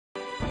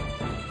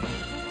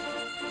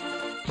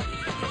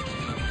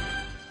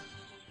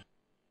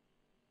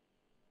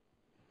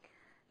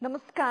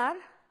नमस्कार,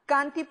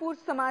 कान्तिपुर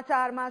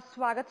समाचारमा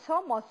स्वागत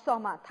छ। म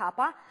समा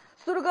थापा।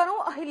 सुरु गरौं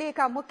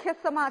अहिलेका मुख्य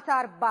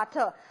समाचारबाट।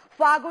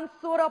 फागुन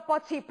 16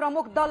 पछि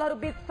प्रमुख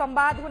दलहरूबीच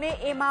संवाद हुने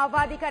ए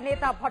माओवादीका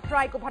नेता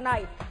भट्टराईको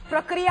भनाई।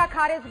 प्रक्रिया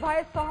खारेज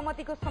भए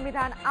सहमतिको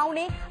संविधान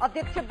आउने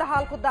अध्यक्ष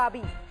दाहालको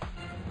दावी।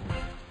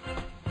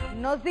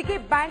 नजिकै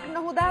बैंक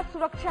नहुँदा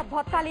सुरक्षा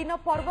भत्ता लिन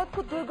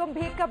पर्वतको दुर्गम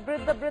भेगका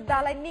वृद्ध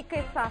वृद्धालाई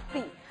निकै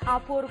शास्ति।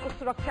 आफूहरूको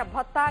सुरक्षा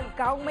भत्ता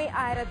गाउँमै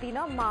आएर दिन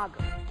माग।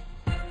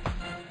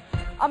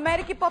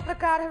 अमेरिकी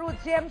पत्रकारहरू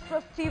जेम्स र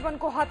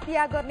स्टीवनको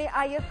हत्या गर्ने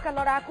आईएसका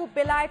लडाकु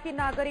बेलायती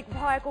नागरिक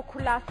भएको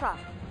खुलासा।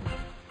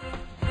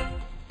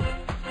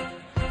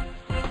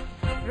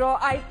 र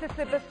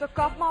आईसीसी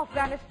विश्वकपमा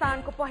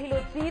अफगानिस्तानको पहिलो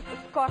जित,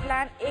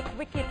 स्कटल्याण्ड 1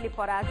 विकेटले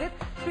पराजित।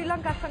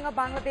 श्रीलंकासँग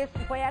बांग्लादेश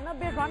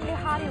 92 रनले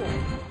हार्यो।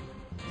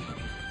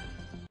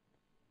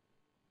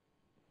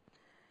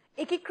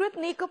 एकीकृत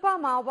नेकपा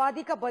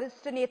माओवादीका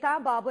वरिष्ठ नेता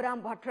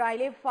बाबुराम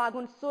भट्टराईले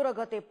फागुन 16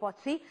 गते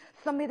पछि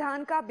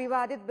संविधानका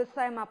विवादित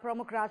विषयमा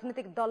प्रमुख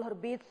राजनीतिक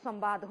दलहरूबीच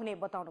संवाद हुने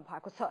बताउनु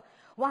भएको छ।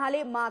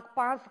 उहाँले माघ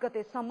 5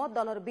 गतेसम्म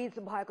दलहरूबीच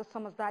भएको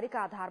समझदारीका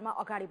आधारमा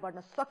अगाडि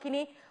बढ्न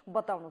सकिने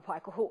बताउनु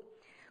भएको हो।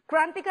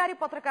 क्रान्तिकारी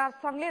पत्रकार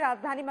संघले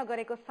राजधानीमा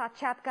गरेको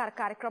साक्षात्कार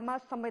कार्यक्रममा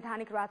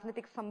संवैधानिक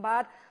राजनीतिक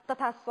संवाद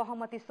तथा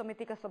सहमति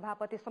समितिका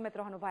सभापति समेत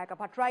रहनुभएका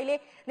भट्टराईले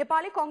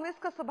नेपाली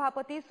कांग्रेसका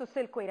सभापति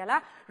सुशील कोइराला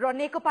र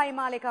नेकपा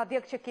एमालेका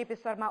अध्यक्ष केपी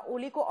शर्मा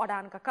ओलीको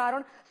अडानका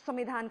कारण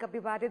संविधानका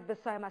विवादित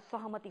विषयमा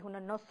सहमति हुन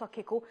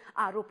नसकेको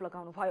आरोप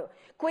लगाउनुभयो।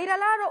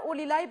 कोइराला र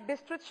ओलीलाई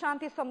विस्तृत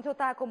शान्ति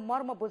सम्झौताको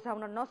मर्म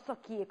बुझाउन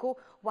नसकिएको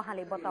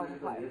उहाँले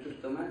बताउनुभयो।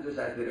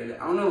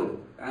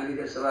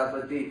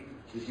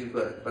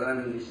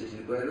 प्रधानमन्त्री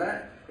सुशील कोइराला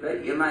र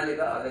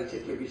एमालेका अध्यक्ष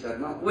केपी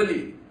शर्मा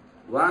ओली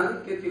उहाँहरू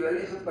त्यति बेला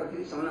यसो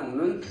प्रतिनिधिसँग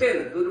हुनुहुन्थेन।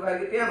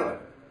 दुर्भाग्य त्यहाँ भयो।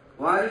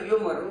 उहाँहरू यो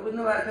मर्म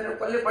बुझ्नु भएको छैन।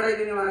 कसले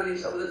पढाइदिने उहाँहरूले यी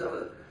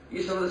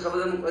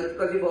शब्दमा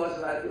कति बहस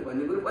भएको थियो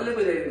भन्ने कुरो कसले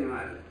बुझाइदिने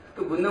उहाँहरूले?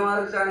 त्यो बुझ्न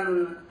उहाँहरू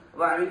चाहनुहुन्न।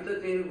 अब हामी त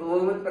त्यही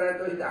बहुमत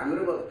प्राप्त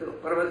हाम्रो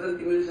प्रवर्तन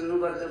तिमीले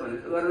सुन्नुपर्छ भन्ने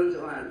त गर्नुहुन्छ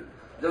उहाँहरू।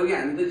 जबकि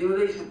हामी त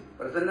जिउँदैछौँ।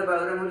 प्रचण्ड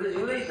बाबुराम त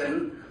जिउँदैछन्।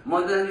 म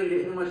त हामी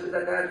लेख्ने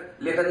मस्यताकार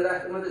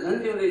लेखनदासमा त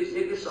झन् जिउँदैछु।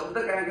 एक शब्द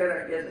कहाँ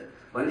राखिएको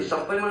छ भन्ने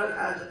सबै मलाई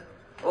थाहा छ।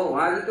 हो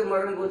उहाँले त्यो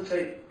मर्म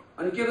बुझ्छै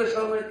अनि के को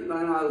सहमति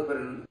उहाँहरू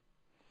पर्नु।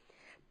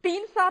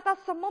 3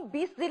 सातासम्म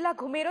 20 जिल्ला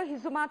घुमेर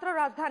हिजो मात्र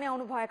राजधानी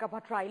आउनुभएका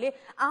भट्टराईले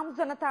आम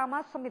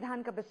जनतामा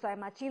संविधानका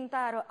विषयमा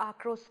चिन्ता र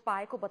आक्रोश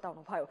पाएको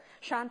बताउनुभयो।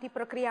 शान्ति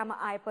प्रक्रियामा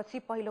आएपछि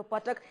पहिलो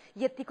पटक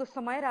यतिको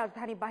समय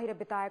राजधानी बाहिर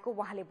बिताएको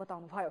उहाँले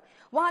बताउनुभयो।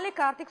 उहाँले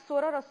कार्तिक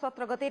 16 र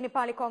 17 गते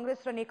नेपाली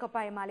कांग्रेस र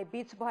नेकपा एमाले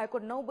बीच भएको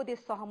 9 बुँदे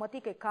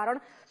सहमतिकै कारण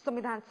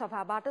संविधान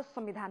सभाबाट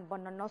संविधान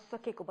बन्न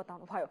नसकेको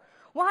बताउनुभयो।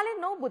 उहाँले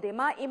 9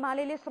 बुँदेमा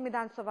एमाले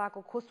संविधान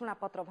सभाको घोषणा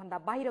पत्र भन्दा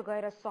बाहिर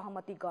गएर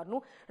सहमति गर्नु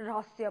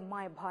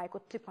रहस्यमय भएको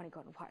टिप्पणी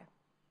गर्नुभयो।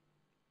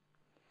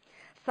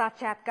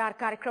 साक्षात्कार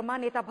कार्यक्रममा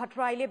नेता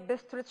भट्टराईले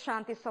विस्तृत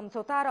शान्ति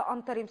सम्झौता र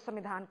अन्तरिम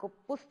संविधानको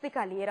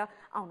पुस्तिका लिएर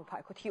आउनु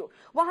भएको थियो।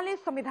 उहाँले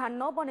संविधान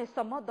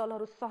नबनेसम्म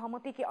दलहरू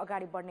सहमतिकै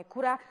अगाडि बढ्ने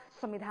कुरा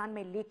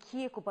संविधानमै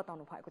लेखिएको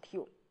बताउनु भएको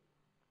थियो।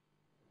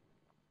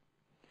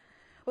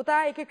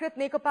 उता एकीकृत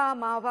नेकपा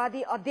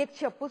माओवादी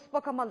अध्यक्ष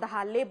पुष्पकमल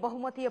दाहालले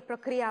बहुमतीय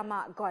प्रक्रियामा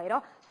गएर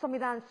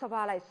संविधान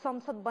सभालाई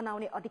संसद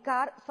बनाउने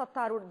अधिकार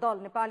सत्तारूढ दल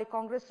नेपाली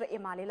कांग्रेस र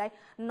एमालेलाई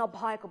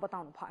नभएको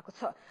बताउनु भएको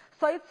छ।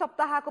 शहीद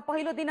सप्ताहको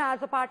पहिलो दिन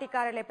आज पार्टी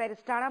कार्यालय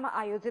पेरिस डाँडामा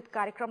आयोजित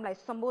कार्यक्रमलाई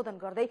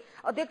सम्बोधन गर्दै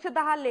अध्यक्ष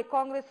दाहालले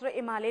कांग्रेस र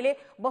एमालेले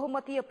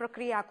बहुमतीय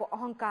प्रक्रियाको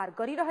अहंकार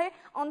गरिरहे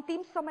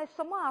अन्तिम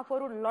समयसम्म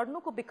आफूहरू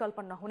लड्नुको विकल्प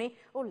नहुने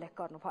उल्लेख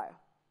गर्नुभयो।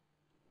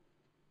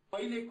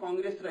 अहिले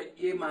कांग्रेस र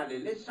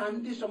एमालेले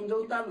शान्ति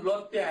सम्झौता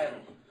लत्याएर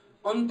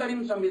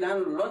अन्तरिम संविधान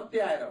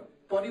लत्याएर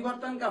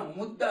परिवर्तनका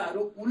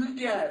मुद्दाहरू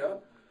उल्ट्याएर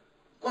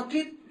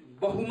कथित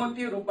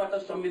बहुमतीय रूपबाट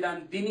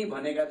संविधान दिने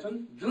भनेका छन्।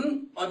 जुन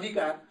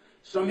अधिकार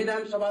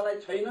संविधान सभालाई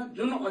छैन,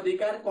 जुन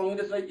अधिकार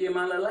कांग्रेस र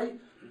एमालेलाई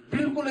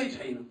बिल्कुलै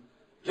छैन,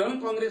 झन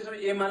कांग्रेस र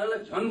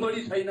एमालेलाई झन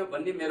बढी छैन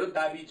भन्ने मेरो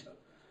दाबी छ।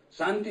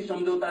 शान्ति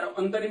सम्झौता र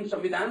अन्तरिम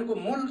संविधानको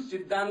मूल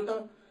सिद्धान्त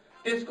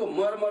त्यसको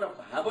मर्म र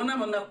भावना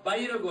भन्दा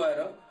बाहिर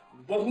गएर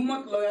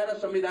बहुमत लगाएर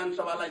संविधान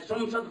सभालाई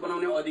संसद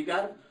बनाउने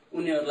अधिकार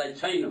उनीहरूलाई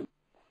छैन।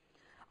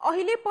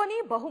 अहिले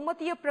पनि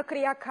बहुमतीय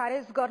प्रक्रिया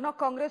खारेज गर्न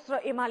कांग्रेस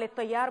र एमाले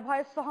तयार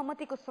भए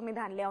सहमतिको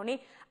संविधान ल्याउने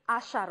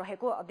आशा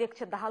रहेको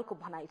अध्यक्ष दाहालको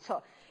भनाइ छ।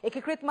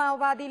 एकीकृत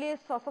माओवादीले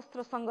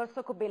सशस्त्र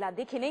संघर्षको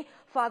बेलादेखि नै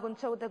फागुन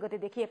 14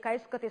 गतेदेखि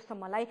 21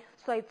 गतेसम्मलाई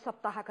शहीद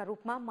सप्ताहका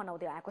रूपमा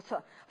मनाउँदै आएको छ।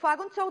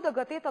 फागुन 14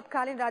 गते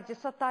तत्कालीन राज्य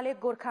सत्ताले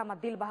गोर्खामा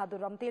दिलबहादुर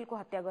रम्तेलको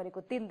हत्या गरेको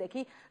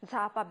दिनदेखि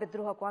झापा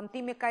विद्रोहको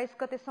अन्तिम 21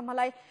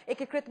 गतेसम्मलाई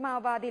एकीकृत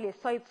माओवादीले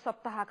शहीद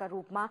सप्ताहका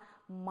रूपमा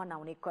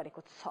मनाउने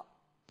गरेको छ।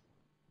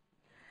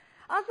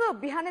 आज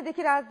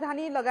बिहानदेखि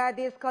राजधानी लगायत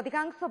देशका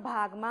अधिकांश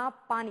भागमा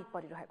पानी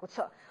परिरहेको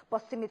छ।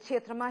 पश्चिमी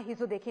क्षेत्रमा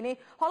हिजोदेखि नै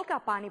हल्का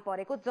पानी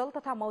परेको जल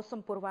तथा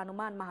मौसम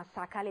पूर्वानुमान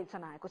महाशाखाले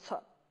जनाएको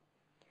छ।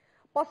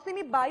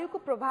 पश्चिमी वायुको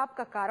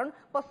प्रभावका कारण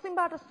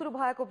पश्चिमबाट सुरु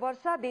भएको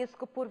वर्षा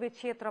देशको पूर्वी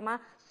क्षेत्रमा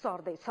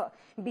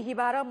सर्दैछ।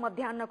 बिहीबार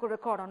मध्याह्नको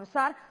रेकर्ड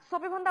अनुसार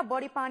सबैभन्दा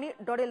बढी पानी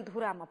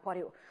डडेलधुरामा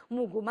पर्यो।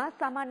 मुगुमा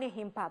सामान्य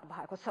हिमपात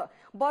भएको छ।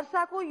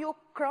 वर्षाको यो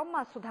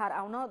क्रममा सुधार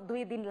आउन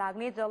 2 दिन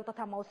लाग्ने जल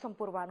तथा मौसम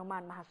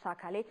पूर्वानुमान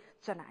महाशाखाले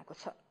जनाएको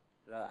छ।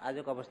 र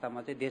आजको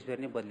अवस्थामा चाहिँ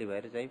देशभरि नै बदली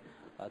भएर चाहिँ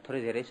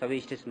थोरै धेरै सबै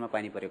स्टेसनमा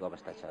पानी परेको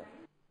अवस्था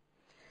छ।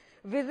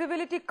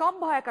 भिजिबिलिटी कम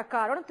भएका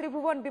कारण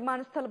त्रिभुवन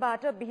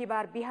विमानस्थलबाट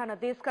बिहीबार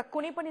बिहान देशका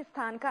कुनै पनि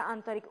स्थानका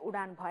आन्तरिक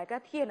उडान भएका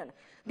थिएनन्।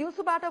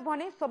 दिउँसोबाट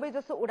भने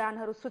सबैजसो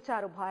उडानहरू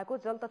सुचारू भएको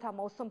जल तथा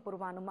मौसम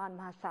पूर्वानुमान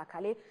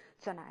महाशाखाले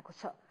जनाएको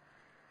छ।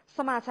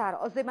 समाचार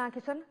अझै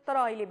बाँकी छन्, तर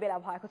अहिले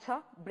बेला भएको छ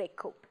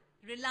ब्रेकको।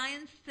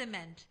 Reliance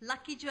Cement,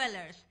 Lucky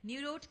Jewelers, New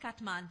Road,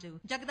 Kathmandu,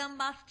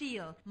 Jagdamba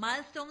Steel,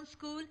 Milestone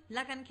School,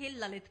 Lagankhel,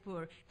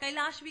 Lalitpur,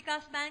 Kailash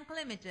Vikas Bank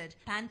Limited,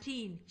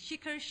 Pantene,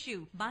 Shikhar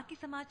Shoe. बाकी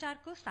समाचार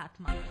को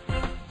साथ में।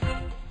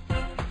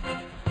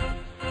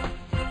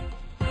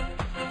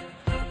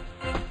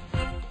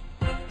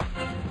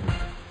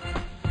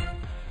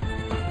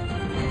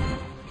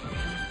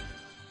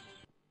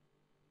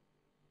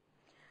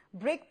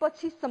 ब्रेक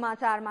पछि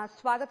समाचारमा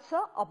स्वागत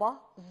छ। अब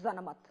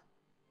जनमत।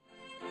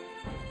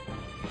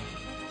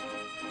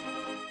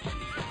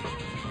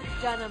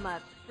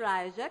 जनमत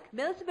प्रायोजक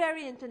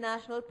मिल्सबेरी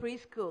इंटरनेशनल प्री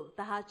स्कूल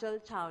तहाचल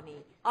छावनी,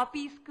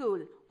 अपी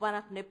school, one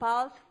of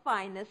Nepal's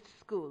finest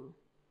school।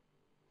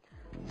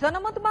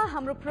 जनमतमा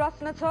हाम्रो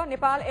प्रश्न छ,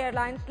 नेपाल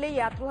एयरलाइन्सले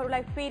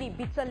यात्रुहरूलाई फेरि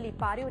बिचल्ली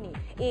पार्यो नि।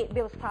 ए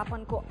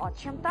व्यवस्थापनको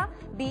अक्षमता,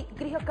 बी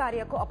गृह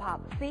कार्यको अभाव,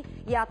 सी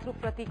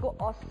यात्रुप्रतिको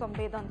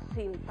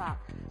असंवेदनशीलता।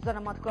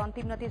 जनमतको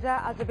अन्तिम नतिजा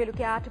आज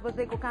बेलुकी 8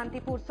 बजेको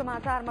कान्तिपुर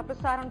समाचारमा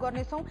प्रसारण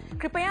गर्नेछौं।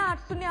 कृपया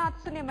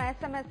 8080मा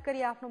एसएमएस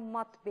गरी आफ्नो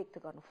मत व्यक्त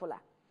गर्नुहोला।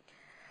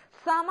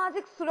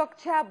 सामाजिक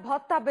सुरक्षा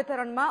भत्ता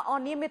वितरणमा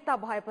अनियमितता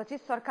भएपछि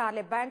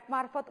सरकारले बैंक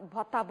मार्फत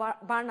भत्ता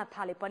बाँड्न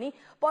थाले पनि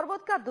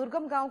पर्वतका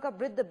दुर्गम गाउँका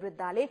वृद्ध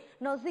वृद्धाले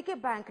नजिकै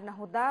बैंक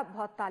नहुँदा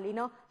भत्ता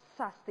लिन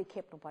शास्ति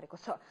खेप्नु परेको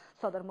छ।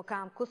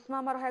 सदरमुकाम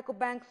कुस्मामा रहेको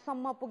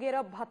बैंकसम्म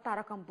पुगेर भत्ता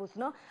रकम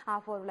बुझ्न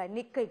आफूहरूलाई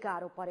निकै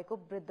गाह्रो परेको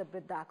वृद्ध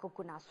वृद्धाको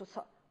गुनासो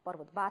छ।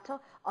 पर्वतबाट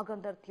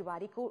अगन्दर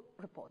तिवारीको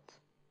रिपोर्ट।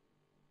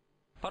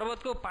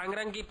 पर्वतको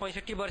पाङराङकी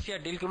 65 वर्षीय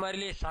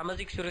डिलकुमारीले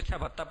सामाजिक सुरक्षा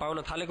भत्ता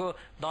पाउन थालेको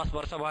 10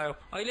 वर्ष भयो।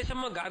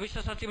 अहिलेसम्म गाविस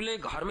सचिवले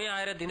घरमै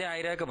आएर दिने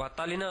आइरहेको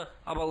भत्ता लिन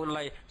अब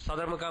उनलाई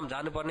सदरमुकाम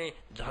जानुपर्ने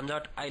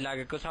झन्झट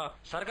आइलागेको छ।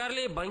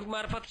 सरकारले बैंक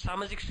मार्फत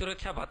सामाजिक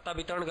सुरक्षा भत्ता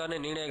वितरण गर्ने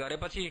निर्णय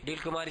गरेपछि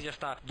डिलकुमारी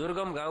जस्ता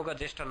दुर्गम गाउँका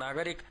ज्येष्ठ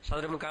नागरिक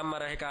सदरमुकाममा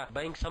रहेका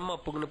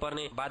बैंकसम्म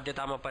पुग्नुपर्ने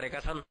बाध्यतामा परेका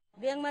छन्।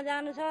 बैंकमा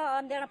जानु छ,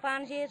 अन्त्यमा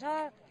 500 छ,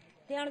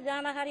 त्यहाँ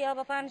जाँदाखेरि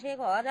अब 500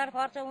 को 1000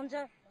 खर्च हुन्छ।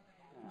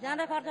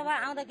 जाँदा खर्च भए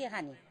आउँदा के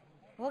खाने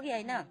हो कि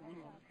होइन?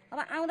 अब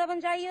आउँदा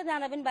पनि चाहियो,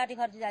 जाँदा पनि बाटी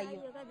खर्च चाहियो।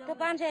 त्यो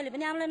 500ले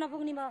पनि हामीलाई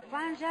नपुग्ने भयो।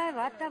 500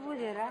 भत्ता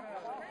बुझेर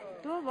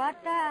त्यो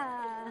भत्ता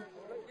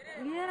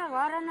लिएर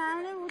घर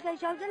नआउने उतै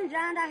सक्छन्,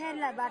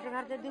 जाँदाखेरिलाई बाटो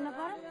खर्च दिनु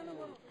पर्यो,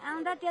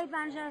 आउँदा त्यही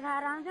 500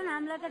 खाएर आउँछन्,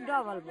 हामीलाई त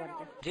डबल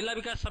पर्छ। जिल्ला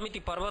विकास समिति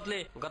पर्वतले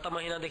गत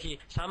महिनादेखि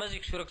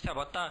सामाजिक सुरक्षा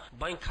भत्ता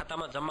बैंक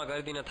खातामा जम्मा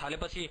गरिदिन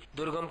थालेपछि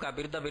दुर्गमका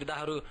वृद्ध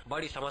वृद्धाहरू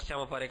बढी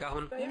समस्यामा परेका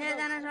हुन्। हिँडेर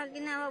जान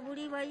सकिन्न, अब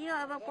बुढी भइयो,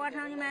 अब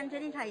पठाउने मान्छे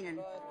नै छैनन्।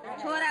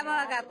 छोरा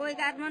भएका कोही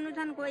काठमाडौँ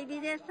छन्, कोही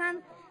विदेश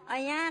छन्।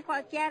 यहाँ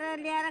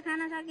क्यार ल्याएर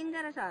खान सकिन्छ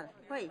र सर?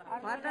 खोइ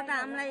भत्ता त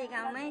हामीलाई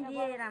गाउँमै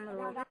दिए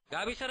राम्रो हो।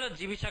 गाविस र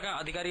जीविकाका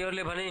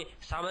अधिकारीहरूले भने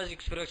सामाजिक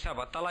सुरक्षा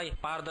भत्तालाई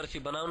पारदर्शी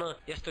बनाउन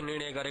यस्तो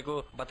निर्णय गरेको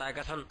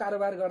बताएका छन्।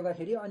 कारोबार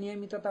गर्दाखेरि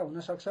अनियमितता हुन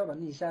सक्छ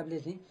भन्ने हिसाबले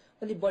चाहिँ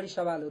अलि बढी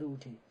सवालहरू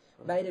उठे।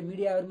 बाहिर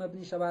मिडियाहरूमा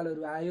पनि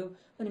सवालहरू आयो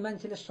अनि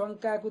मान्छेले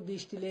शंकाको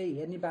दृष्टिले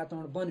हेर्ने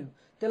वातावरण बन्यो।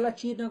 त्यसलाई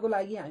चिर्नको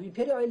लागि हामी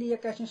फेरि अहिले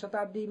 21औं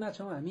शताब्दीमा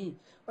छौं। हामी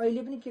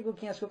अहिले पनि के को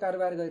क्यासको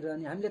कारोबार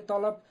गरिरहने। हामीले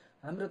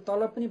हाम्रो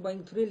तलब पनि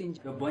बैंक थ्रुले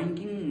लिन्छ। र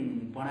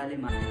बैंकिङ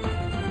प्रणालीमा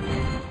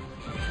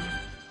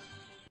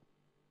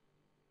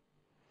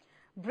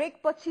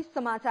ब्रेक पछि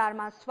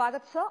समाचारमा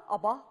स्वागत छ।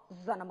 अब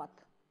जनमत।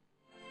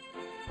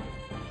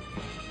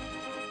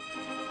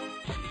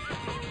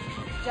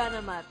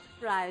 जनमत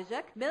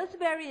प्रायोजक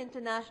मिल्सबेरी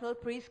इंटरनेशनल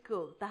प्री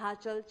स्कूल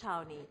तहाचल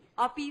छावनी,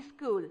 अपी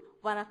school,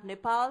 one of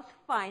Nepal's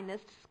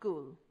finest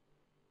school।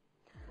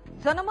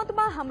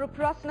 जनमतमा हाम्रो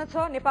प्रश्न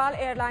छ, नेपाल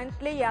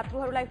एयरलाइन्सले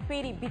यात्रुहरूलाई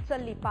फेरि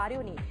बिचल्ली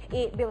पार्यो नि।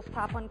 ए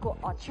व्यवस्थापनको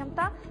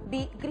अक्षमता,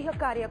 बी गृह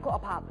कार्यको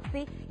अभाव,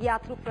 सी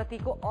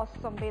यात्रुप्रतिको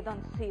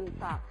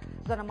असंवेदनशीलता।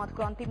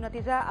 जनमतको अन्तिम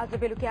नतिजा आज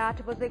बेलुकी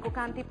 8 बजेको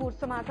कान्तिपुर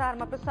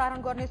समाचारमा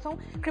प्रसारण गर्नेछौं।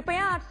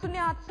 कृपया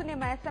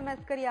 8080मा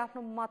एसएमएस गरी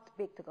आफ्नो मत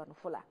व्यक्त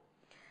गर्नुहोला।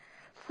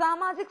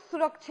 सामाजिक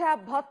सुरक्षा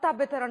भत्ता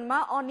वितरणमा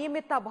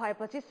अनियमितता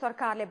भएपछि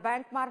सरकारले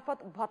बैंक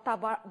मार्फत भत्ता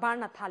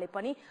बाँड्न थाले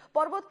पनि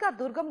पर्वतका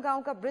दुर्गम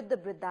गाउँका वृद्ध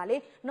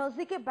वृद्धाले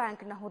नजिकै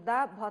बैंक नहुँदा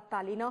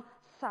भत्ता लिन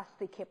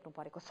शास्ति खेप्नु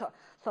परेको छ।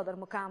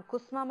 सदरमुकाम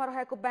कुस्मामा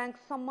रहेको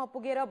बैंकसम्म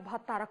पुगेर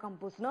भत्ता रकम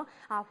बुझ्न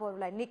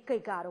आफूहरूलाई निकै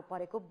गाह्रो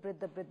परेको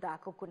वृद्ध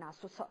वृद्धाको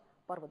गुनासो छ।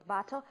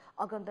 पर्वतबाट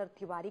अगन्दर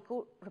तिवारीको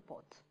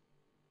रिपोर्ट।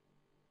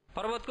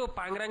 पर्वतको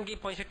पाङराङकी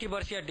 65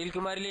 वर्षीय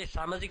डिलकुमारीले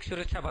सामाजिक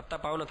सुरक्षा भत्ता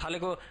पाउन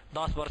थालेको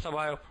 10 वर्ष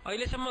भयो।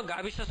 अहिलेसम्म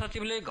गाविस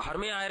सचिवले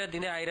घरमै आएर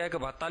दिँदै आइरहेको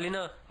भत्ता लिन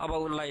अब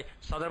उनलाई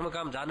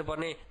सदरमुकाम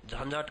जानुपर्ने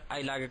झन्झट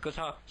आइलागेको छ।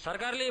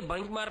 सरकारले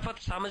बैंक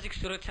मार्फत सामाजिक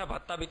सुरक्षा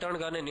भत्ता वितरण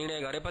गर्ने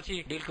निर्णय गरेपछि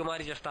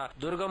डिलकुमारी जस्ता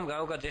दुर्गम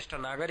गाउँका ज्येष्ठ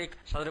नागरिक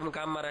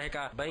सदरमुकाममा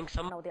रहेका बैंक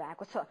सम्झाउँदै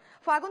आएको छ।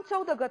 फागुन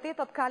 14 गते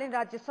तत्कालीन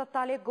राज्य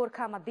सत्ताले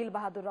गोर्खामा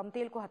दिलबहादुर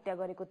रम्तेलको हत्या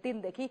गरेको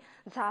दिनदेखि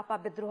झापा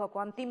विद्रोहको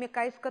अन्तिम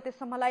 21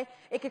 गतेसम्मलाई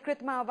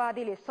एकीकृत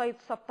माओवादीले शहीद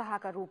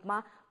सप्ताहका रूपमा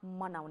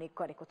मनाउने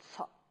गरेको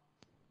छ।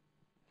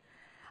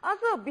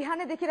 आज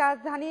बिहानदेखि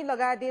राजधानी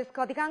लगायत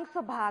देशका अधिकांश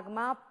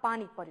भागमा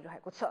पानी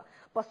परिरहेको छ।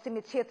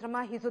 पश्चिमी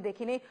क्षेत्रमा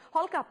हिजोदेखि नै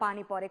हल्का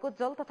पानी परेको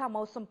जल तथा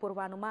मौसम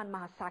पूर्वानुमान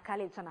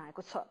महाशाखाले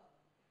जनाएको छ।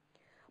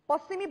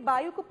 पश्चिमी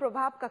वायुको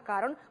प्रभावका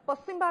कारण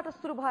पश्चिमबाट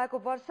शुरू भएको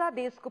वर्षा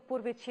देशको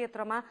पूर्वी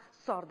क्षेत्रमा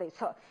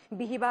सर्दैछ।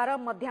 बिहिबार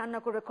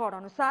मध्याह्नको रेकर्ड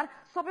अनुसार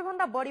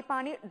सबैभन्दा बढी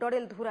पानी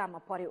डडेलधुरामा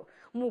पर्यो।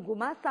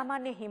 मुगुमा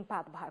सामान्य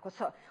हिमपात भएको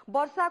छ।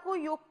 वर्षाको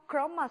यो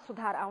क्रममा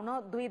सुधार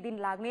आउन 2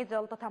 दिन लाग्ने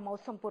जल तथा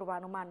मौसम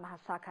पूर्वानुमान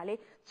महाशाखाले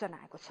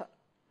जनाएको छ।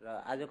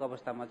 र आजको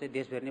अवस्थामा चाहिँ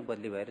देशभर नै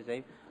बदली भएर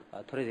चाहिँ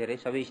थोरै धेरै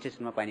सबै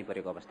स्टेसनमा पानी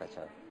परेको अवस्था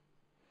छ।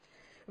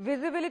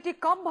 भिजिबिलिटी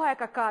कम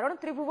भएका कारण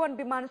त्रिभुवन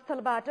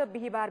विमानस्थलबाट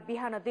बिहिबार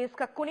बिहान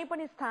देशका कुनै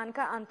पनि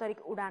स्थानका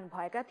आन्तरिक उडान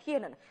भएका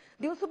थिएनन्।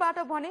 दिउँसोबाट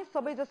भने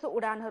सबैजसो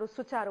उडानहरू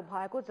सुचारू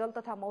भएको जल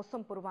तथा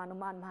मौसम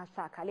पूर्वानुमान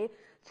महाशाखाले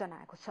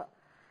जनाएको छ।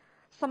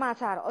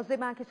 समाचार अझै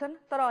बाँकी छन्,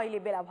 तर अहिले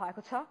बेला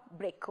भएको छ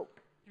ब्रेकको।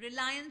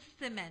 Reliance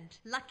Cement,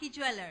 Lucky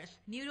Jewelers,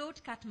 New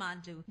Road,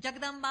 Kathmandu,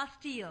 Jagdamba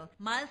Steel,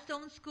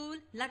 Milestone School,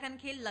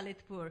 Lagankhel,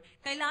 Lalitpur,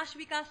 Kailash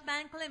Vikas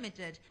Bank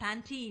Limited,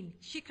 Pantene,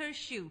 Shikhar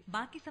Shoe,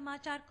 बाकी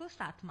समाचार को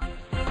साथ में।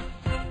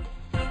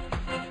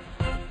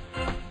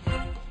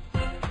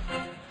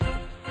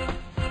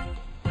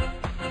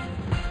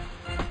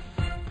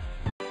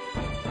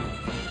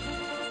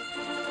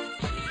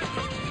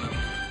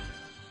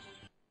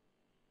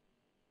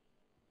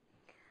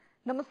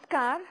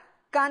 नमस्कार,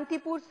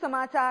 कान्तिपुर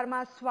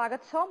समाचारमा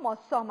स्वागत छ। म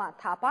समा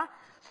थापा।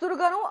 सुरु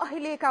गरौं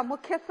अहिलेका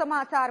मुख्य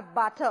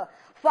समाचारबाट।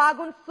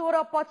 फागुन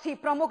 16 पछि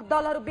प्रमुख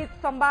दलहरूबीच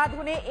संवाद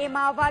हुने ए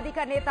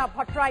माओवादीका नेता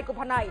भट्टराईको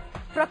भनाई।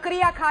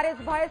 प्रक्रिया खारेज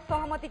भए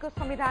सहमतिको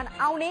संविधान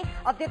आउने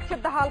अध्यक्ष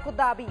दाहालको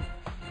दावी।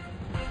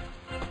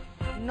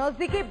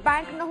 नजिकै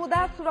बैंक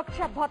नहुँदा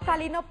सुरक्षा भत्ता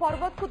लिन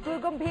पर्वतको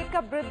दुर्गम भेगका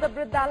वृद्ध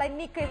वृद्धालाई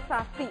निकै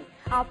शास्ति।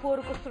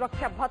 आफूहरूको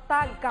सुरक्षा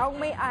भत्ता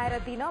गाउँमै आएर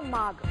दिन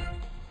माग।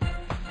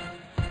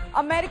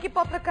 अमेरिकी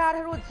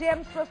पत्रकारहरू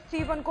जेम्स र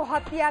स्टीवनको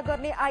हत्या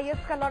गर्ने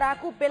आईएसका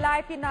लडाकु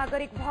बेलायती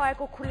नागरिक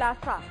भएको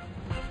खुलासा।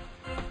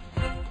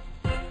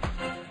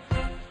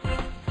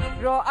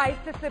 र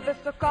आईसीसी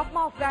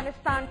विश्वकपमा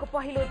अफगानिस्तानको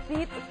पहिलो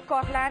जित।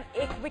 स्कटल्याण्ड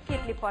 1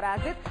 विकेटले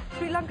पराजित।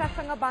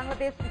 श्रीलंकासँग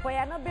बांग्लादेश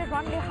 92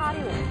 रनले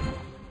हार्यो।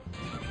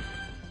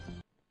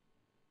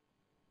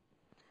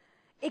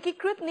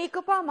 एकीकृत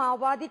नेकपा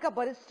माओवादीका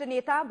वरिष्ठ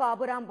नेता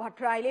बाबुराम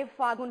भट्टराईले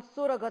फागुन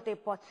 16 गते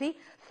पछि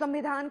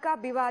संविधानका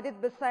विवादित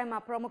विषयमा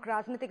प्रमुख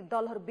राजनीतिक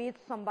दलहरूबीच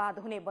संवाद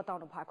हुने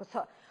बताउनु भएको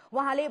छ।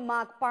 उहाँले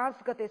माघ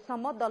 5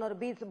 गतेसम्म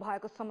दलहरूबीच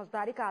भएको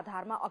समझदारीका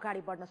आधारमा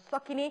अगाडि बढ्न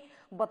सकिने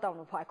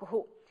बताउनु भएको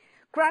हो।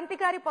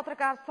 क्रान्तिकारी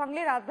पत्रकार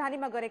संघले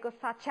राजधानीमा गरेको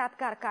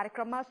साक्षात्कार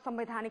कार्यक्रममा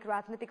संवैधानिक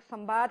राजनीतिक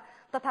संवाद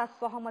तथा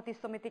सहमति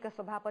समितिका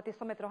सभापति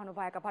समेत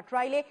रहनुभएका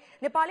भट्टराईले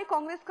नेपाली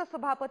कांग्रेसका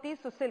सभापति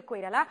सुशील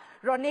कोइराला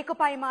र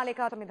नेकपा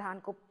एमालेका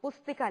संविधानको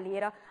पुस्तिका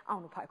लिएर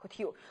आउनु भएको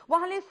थियो।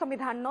 उहाँले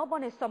संविधान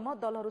नबनेसम्म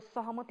दलहरू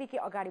सहमतिकै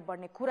अगाडि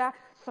बढ्ने कुरा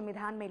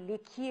संविधानमै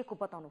लेखिएको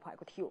बताउनु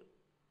भएको थियो।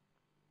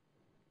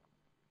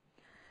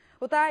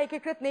 उता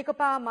एकीकृत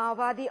नेकपा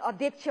माओवादी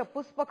अध्यक्ष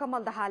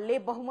पुष्पकमल दाहालले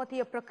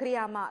बहुमतीय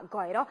प्रक्रियामा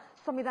गएर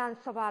संविधान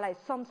सभालाई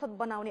संसद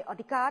बनाउने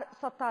अधिकार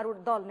सत्तारूढ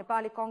दल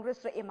नेपाली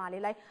कांग्रेस र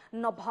एमालेलाई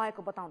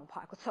नभएको बताउनु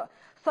भएको छ।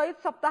 शहीद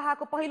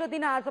सप्ताहको पहिलो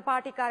दिन आज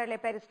पार्टी कार्यालय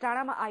पेरिस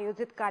डाँडामा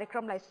आयोजित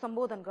कार्यक्रमलाई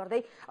सम्बोधन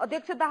गर्दै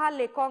अध्यक्ष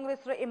दाहालले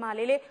कांग्रेस र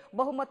एमालेले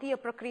बहुमतीय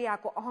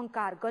प्रक्रियाको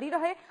अहंकार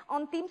गरिरहे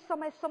अन्तिम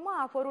समयसम्म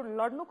आफूहरू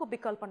लड्नुको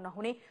विकल्प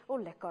नहुने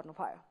उल्लेख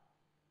गर्नुभयो।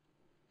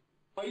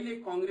 पहिले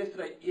कांग्रेस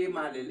र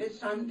एमालेले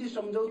शान्ति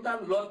सम्झौता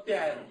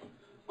लत्याएर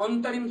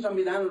अन्तरिम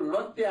संविधान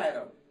लत्याएर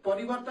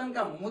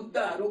परिवर्तनका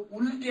मुद्दाहरू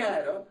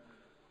उल्ट्याएर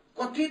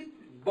कथित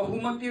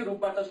बहुमतीय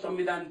रूपबाट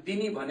संविधान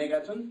दिने भनेका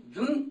छन्।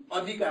 जुन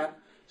अधिकार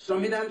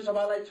संविधान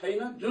सभालाई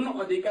छैन, जुन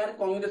अधिकार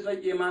कांग्रेस र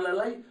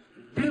एमालेलाई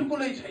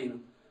बिल्कुलै छैन,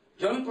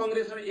 झन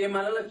कांग्रेस र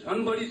एमालेलाई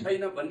झन बढी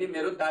छैन भन्ने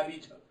मेरो दाबी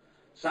छ।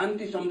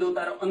 शान्ति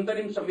सम्झौता र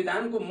अन्तरिम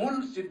संविधानको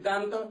मूल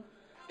सिद्धान्त,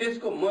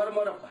 त्यसको मर्म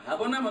र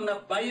भावना भन्दा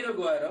बाहिर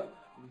गएर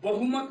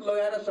बहुमत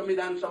लगाएर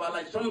संविधान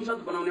सभालाई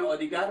संसद बनाउने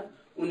अधिकार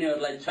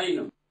उनीहरूलाई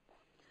छैन।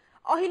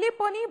 अहिले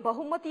पनि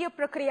बहुमतीय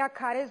प्रक्रिया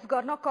खारेज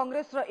गर्न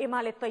कांग्रेस र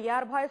एमाले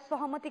तयार भए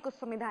सहमतिको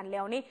संविधान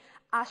ल्याउने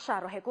आशा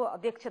रहेको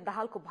अध्यक्ष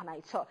दाहालको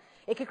भनाइ छ।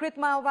 एकीकृत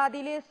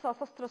माओवादीले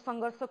सशस्त्र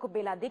संघर्षको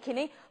बेलादेखि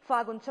नै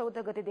फागुन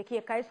 14 गतेदेखि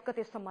 21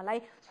 गतेसम्मलाई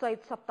शहीद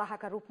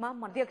सप्ताहका रूपमा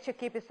अध्यक्ष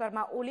केपी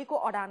शर्मा ओलीको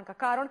अडानका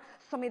कारण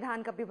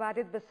संविधानका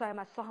विवादित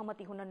विषयमा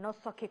सहमति हुन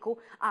नसकेको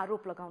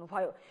आरोप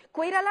लगाउनुभयो।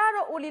 कोइराला र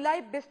ओलीलाई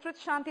विस्तृत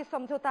शान्ति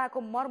सम्झौताको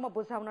मर्म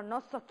बुझाउन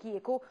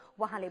नसकिएको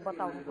उहाँले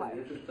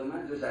बताउनुभयो।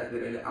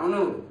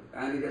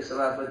 कांग्रेस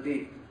सभापति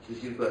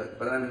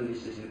प्रधानमन्त्री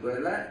सुशील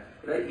कोइराला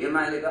र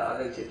एमालेका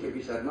अध्यक्ष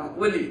केपी शर्मा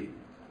ओली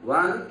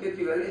उहाँहरू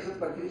त्यति बेला यसमा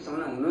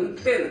प्रतिनिधिसम्म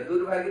हुनुहुन्थेन।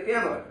 दुर्भाग्य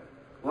त्यहाँ भयो।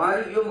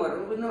 उहाँहरू यो मर्म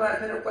बुझ्नु भएको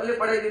छैन। कसले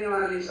पढाइदिने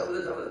उहाँले यी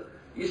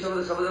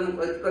शब्दमा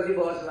कति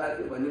बहस भएको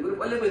थियो भन्ने कुरो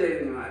कसले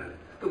बुझाइदिने उहाँहरूले?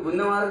 त्यो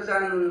बुझ्न उहाँहरू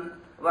चाहनुहुन्न।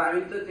 अब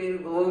हामी त त्यही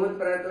बहुमत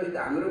प्राप्त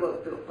हाम्रो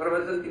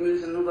प्रवर्तन तिमीले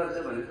सुन्नुपर्छ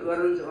भन्ने त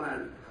गर्नुहुन्छ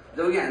उहाँहरू।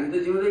 जबकि हामी त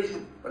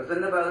जिउँदैछौँ।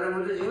 प्रचण्ड बाबुराम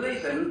त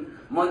जिउँदैछन्।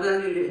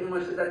 मजाले लेख्नु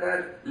मस्यताकार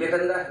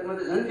लेखनदासमा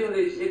त झन्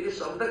जिउँदैछ। एक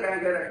शब्द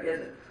कहाँ राखिएको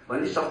छ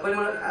भन्ने सबै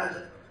मलाई थाहा छ।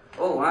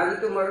 अब उहाँले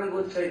त्यो मर्म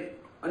बुझ्छै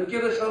अनि के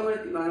को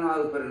सहमति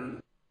उहाँहरू पर्नु।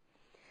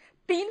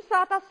 3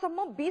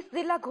 सातासम्म 20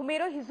 जिल्ला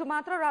घुमेर हिजो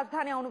मात्र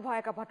राजधानी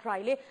आउनुभएका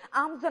भट्टराईले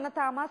आम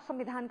जनतामा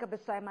संविधानका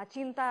विषयमा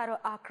चिन्ता र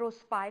आक्रोश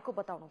पाएको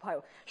बताउनुभयो।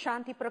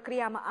 शान्ति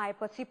प्रक्रियामा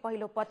आएपछि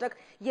पहिलो पटक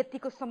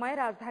यतिको समय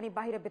राजधानी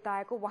बाहिर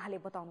बिताएको उहाँले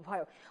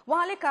बताउनुभयो।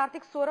 उहाँले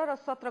कार्तिक 16 र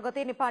 17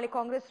 गते नेपाली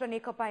कांग्रेस र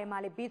नेकपा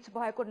एमाले बीच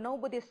भएको 9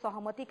 बुँदे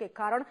सहमतिकै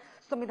कारण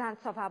संविधान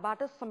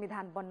सभाबाट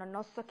संविधान बन्न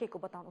नसकेको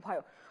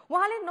बताउनुभयो।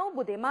 उहाँले 9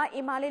 बुँदेमा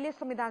एमाले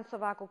संविधान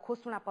सभाको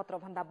घोषणा पत्र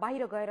भन्दा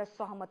बाहिर गएर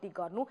सहमति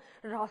गर्नु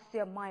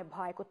रहस्यमय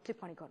भएको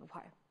टिप्पणी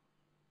गर्नुभयो।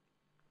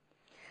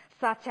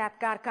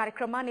 साक्षात्कार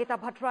कार्यक्रममा नेता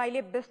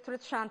भट्टराईले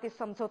विस्तृत शान्ति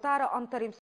सम्झौता र अन्तरिम